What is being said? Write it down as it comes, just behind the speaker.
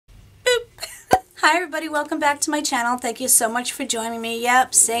Hi everybody, welcome back to my channel. Thank you so much for joining me.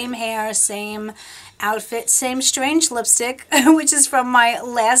 Yep, same hair, same outfit, same strange lipstick, which is from my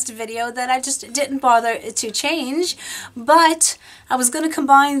last video that I just didn't bother to change. But I was going to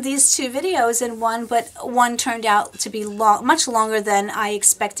combine these two videos in one, but one turned out to be much longer than I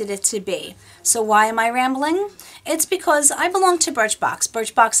expected it to be. So why am I rambling? It's because I belong to Birchbox.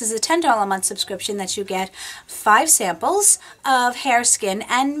 Birchbox is a $10 a month subscription that you get 5 samples of hair, skin,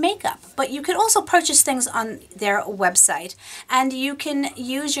 and makeup. But you can also purchase things on their website. And you can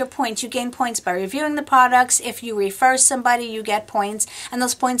use your points. You gain points by reviewing the products. If you refer somebody, you get points. And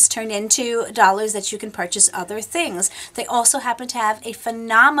those points turn into dollars that you can purchase other things. They also happen to have a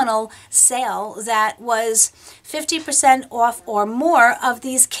phenomenal sale that was 50% off or more of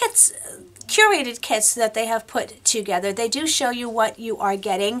these kits, curated kits that they have put together. They do show you what you are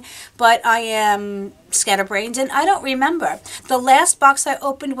getting, but I am scatterbrained and I don't remember. The last box I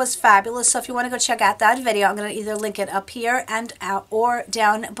opened was fabulous, so if you want to go check out that video, I'm going to either link it up here and out or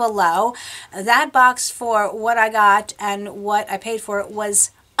down below. That box for what I got and what I paid for it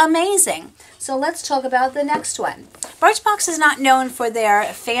was amazing. So let's talk about the next one. Birchbox is not known for their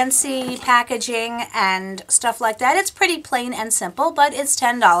fancy packaging and stuff like that. It's pretty plain and simple, but it's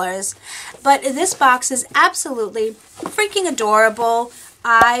 $10. But this box is absolutely freaking adorable.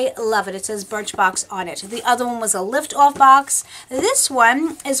 I love it. It says Birchbox on it. The other one was a lift-off box. This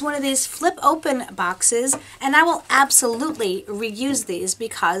one is one of these flip-open boxes, and I will absolutely reuse these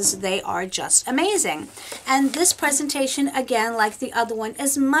because they are just amazing. And this presentation, again, like the other one,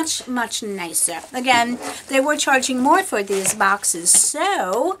 is much, much nicer. Again, they were charging more for these boxes,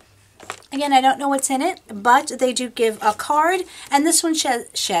 so again, I don't know what's in it, but they do give a card, and this one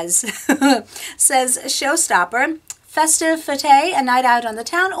says Showstopper, Festive Fete, a night out on the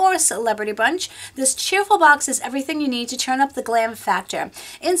town, or a celebrity brunch. This cheerful box is everything you need to turn up the glam factor.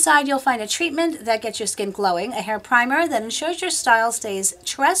 Inside, you'll find a treatment that gets your skin glowing, a hair primer that ensures your style stays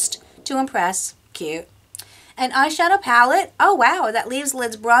dressed to impress, cute, an eyeshadow palette, oh wow, that leaves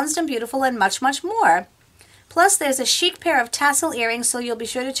lids bronzed and beautiful, and much, much more. Plus, there's a chic pair of tassel earrings, so you'll be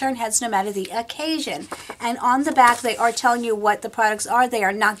sure to turn heads no matter the occasion. And on the back, they are telling you what the products are. They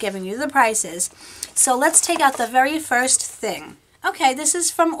are not giving you the prices. So let's take out the very first thing. Okay, this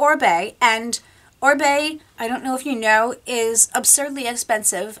is from Orbe, and Orbe, I don't know if you know, is absurdly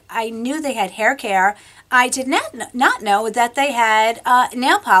expensive. I knew they had hair care. I did not know that they had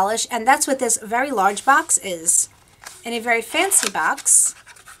nail polish, and that's what this very large box is. In a very fancy box,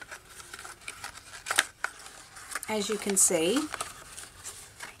 as you can see.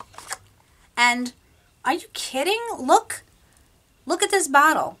 And are you kidding? Look at this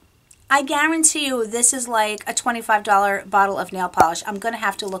bottle. I guarantee you this is like a $25 bottle of nail polish. I'm going to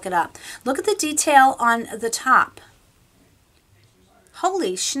have to look it up. Look at the detail on the top.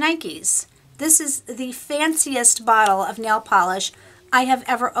 Holy shnikes. This is the fanciest bottle of nail polish I have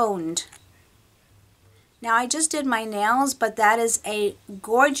ever owned. Now, I just did my nails, but that is a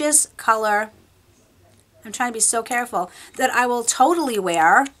gorgeous color. I'm trying to be so careful that I will totally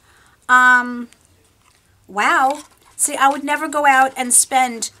wear. Wow. See, I would never go out and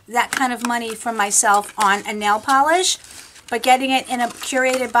spend that kind of money for myself on a nail polish, but getting it in a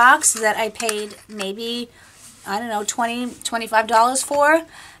curated box that I paid maybe, I don't know, $20, $25 for,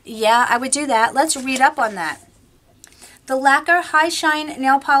 yeah, I would do that. Let's read up on that. The Lacquer High Shine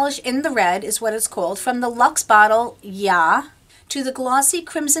Nail Polish in the red is what it's called. From the Luxe bottle, yeah, to the glossy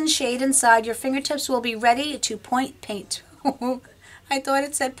crimson shade inside, your fingertips will be ready to paint. I thought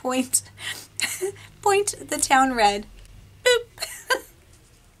it said point. Point the town red. Boop.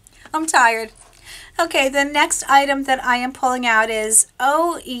 I'm tired. Okay, the next item that I am pulling out is,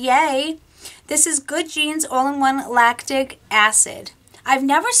 oh yay, this is Good Genes All-in-One Lactic Acid. I've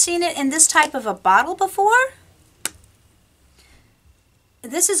never seen it in this type of a bottle before.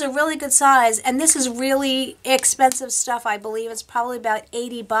 This is a really good size, and this is really expensive stuff. I believe it's probably about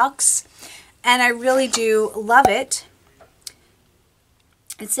 80 bucks, and I really do love it.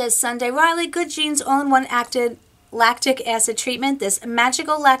 It says Sunday Riley, Good Genes All-in-One Lactic Acid Treatment. This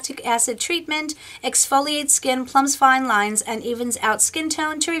magical lactic acid treatment exfoliates skin, plumps fine lines, and evens out skin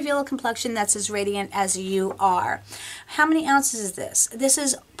tone to reveal a complexion that's as radiant as you are. How many ounces is this? This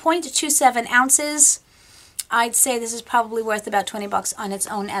is 0.27 ounces. I'd say this is probably worth about 20 bucks on its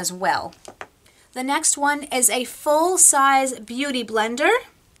own as well. The next one is a full-size beauty blender.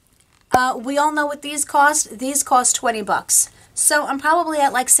 We all know what these cost. These cost 20 bucks. So I'm probably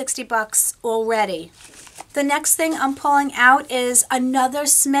at like 60 bucks already. The next thing I'm pulling out is another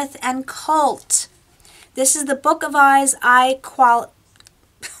Smith & Colt. This is the Book of Eyes Eye Quad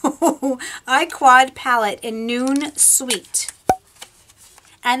Palette in Noon Sweet.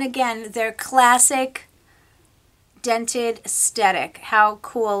 And again, they're classic dented aesthetic. How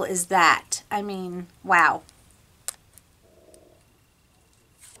cool is that? I mean, wow.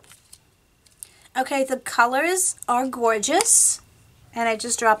 Okay, the colors are gorgeous. And I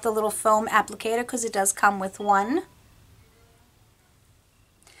just dropped the little foam applicator because it does come with one.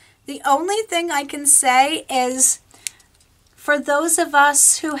 The only thing I can say is, for those of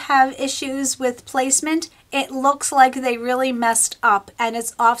us who have issues with placement, it looks like they really messed up and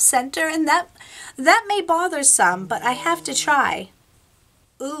it's off center, and that may bother some, but I have to try.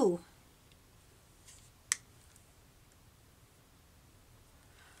 Ooh.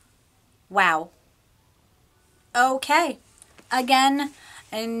 Wow. Okay. Again,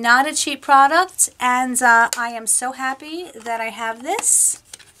 not a cheap product, and I am so happy that I have this.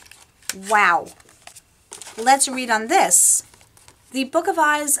 Wow. Let's read on this. The Book of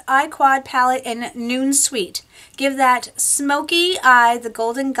Eyes Eye Quad Palette in Noon Sweet. Give that smoky eye the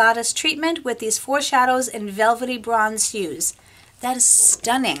Golden Goddess treatment with these foreshadows in velvety bronze hues. That is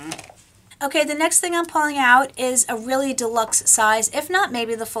stunning. Okay, the next thing I'm pulling out is a really deluxe size, if not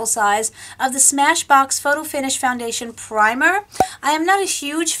maybe the full size, of the Smashbox Photo Finish Foundation Primer. I am not a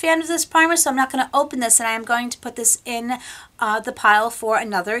huge fan of this primer, so I'm not going to open this, and I am going to put this in the pile for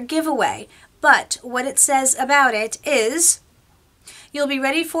another giveaway. But what it says about it is, you'll be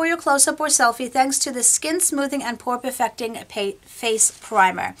ready for your close-up or selfie thanks to the Skin Smoothing and Pore Perfecting Face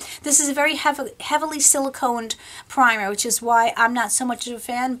Primer. This is a very heavily siliconed primer, which is why I'm not so much of a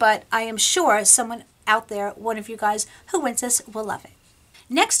fan, but I am sure someone out there, one of you guys who wins this, will love it.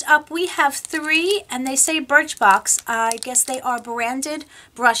 Next up, we have 3, and they say Birchbox. I guess they are branded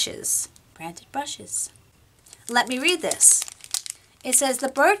brushes. Branded brushes. Let me read this. It says the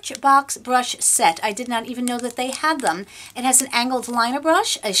Birchbox brush set. I did not even know that they had them. It has an angled liner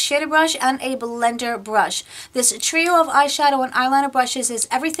brush, a shader brush, and a blender brush. This trio of eyeshadow and eyeliner brushes is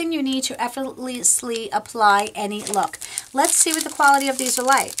everything you need to effortlessly apply any look. Let's see what the quality of these are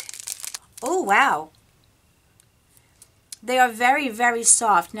like. Oh, wow. They are very, very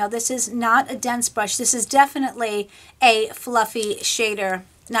soft. Now, this is not a dense brush. This is definitely a fluffy shader,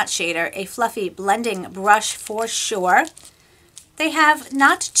 not shader, a fluffy blending brush for sure. They have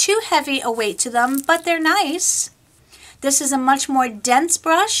not too heavy a weight to them, but they're nice. This is a much more dense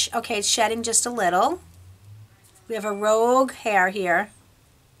brush. Okay, it's shedding just a little. We have a rogue hair here.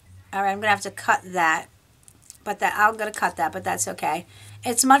 All right, I'm going to have to cut that. I'm going to cut that, but that's okay.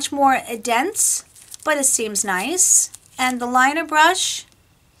 It's much more dense, but it seems nice. And the liner brush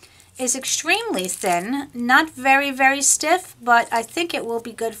is extremely thin. Not very, very stiff, but I think it will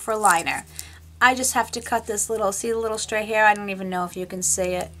be good for liner. I just have to cut this little, see the little stray hair? I don't even know if you can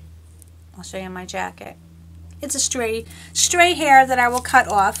see it. I'll show you my jacket. It's a stray hair that I will cut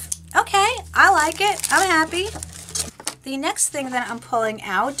off. Okay, I like it. I'm happy. The next thing that I'm pulling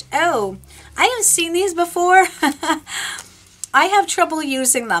out, oh, I haven't seen these before. I have trouble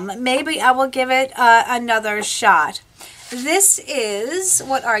using them. Maybe I will give it another shot. This is,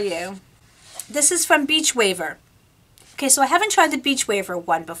 what are you? This is from Beach Waver. Okay, so I haven't tried the Beach Waver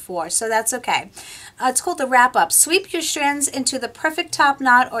one before, so that's okay. It's called the Wrap Up. Sweep your strands into the perfect top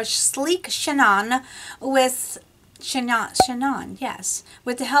knot or sleek chignon with yes,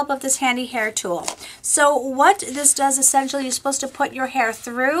 with the help of this handy hair tool. So what this does, essentially, you're supposed to put your hair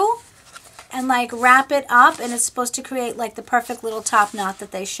through and like wrap it up, and it's supposed to create like the perfect little top knot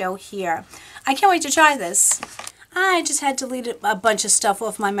that they show here. I can't wait to try this. I just had to delete a bunch of stuff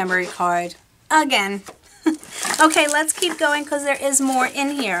off my memory card. Again. Okay, let's keep going because there is more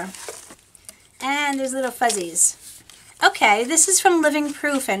in here. And there's little fuzzies. Okay, this is from Living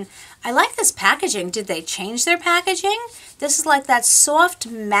Proof, and I like this packaging. Did they change their packaging? This is like that soft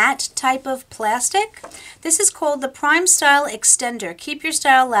matte type of plastic. This is called the Prime Style Extender. Keep your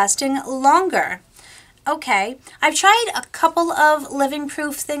style lasting longer. Okay, I've tried a couple of Living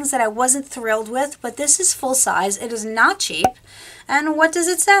Proof things that I wasn't thrilled with, but this is full size. It is not cheap. And what does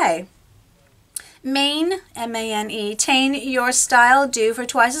it say? Mane, M-A-N-E, tain your style do for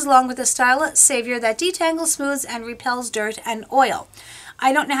twice as long with a style savior that detangles, smooths, and repels dirt and oil.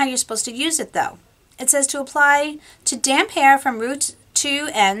 I don't know how you're supposed to use it though. It says to apply to damp hair from root to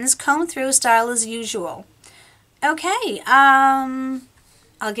ends, comb through, style as usual. Okay,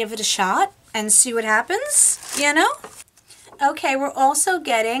 I'll give it a shot and see what happens, you know? Okay, we're also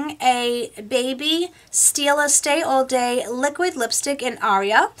getting a baby Stila Stay All Day liquid lipstick in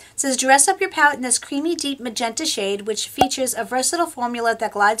Aria. It says, dress up your palette in this creamy deep magenta shade, which features a versatile formula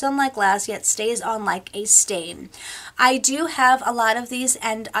that glides on like glass, yet stays on like a stain. I do have a lot of these,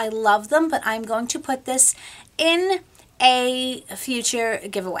 and I love them, but I'm going to put this in a future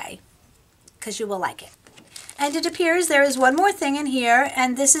giveaway, because you will like it. And it appears there is one more thing in here,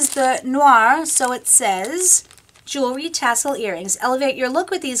 and this is the noir, so it says, jewelry tassel earrings. Elevate your look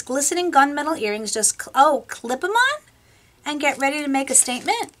with these glistening gunmetal earrings. Just, clip them on and get ready to make a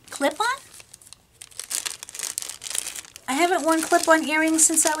statement. Clip on? I haven't worn clip-on earrings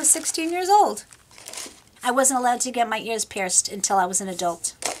since I was 16 years old. I wasn't allowed to get my ears pierced until I was an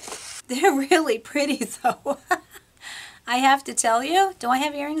adult. They're really pretty though. I have to tell you. Do I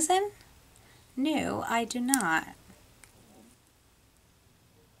have earrings in? No, I do not.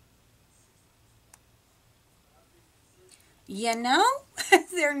 You know,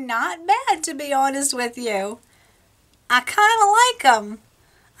 they're not bad, to be honest with you. I kind of like them.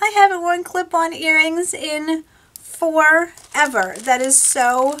 I haven't worn clip-on earrings in forever. That is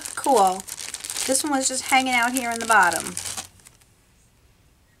so cool. This one was just hanging out here in the bottom.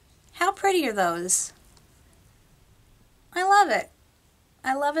 How pretty are those? I love it.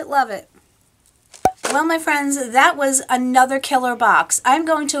 I love it, love it. Well, my friends, that was another killer box. I'm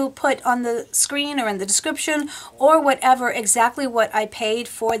going to put on the screen or in the description or whatever exactly what I paid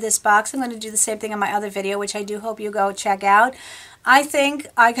for this box. I'm going to do the same thing in my other video, which I do hope you go check out. I think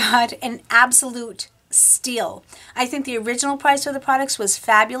I got an absolute steal. I think the original price for the products was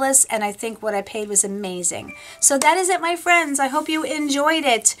fabulous, and I think what I paid was amazing. So that is it, my friends. I hope you enjoyed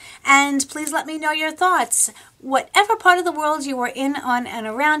it, and please let me know your thoughts. Whatever part of the world you are in, on, and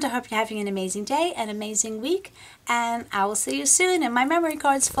around, I hope you're having an amazing day, an amazing week, and I will see you soon, and my memory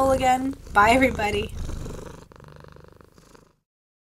card's full again. Bye, everybody.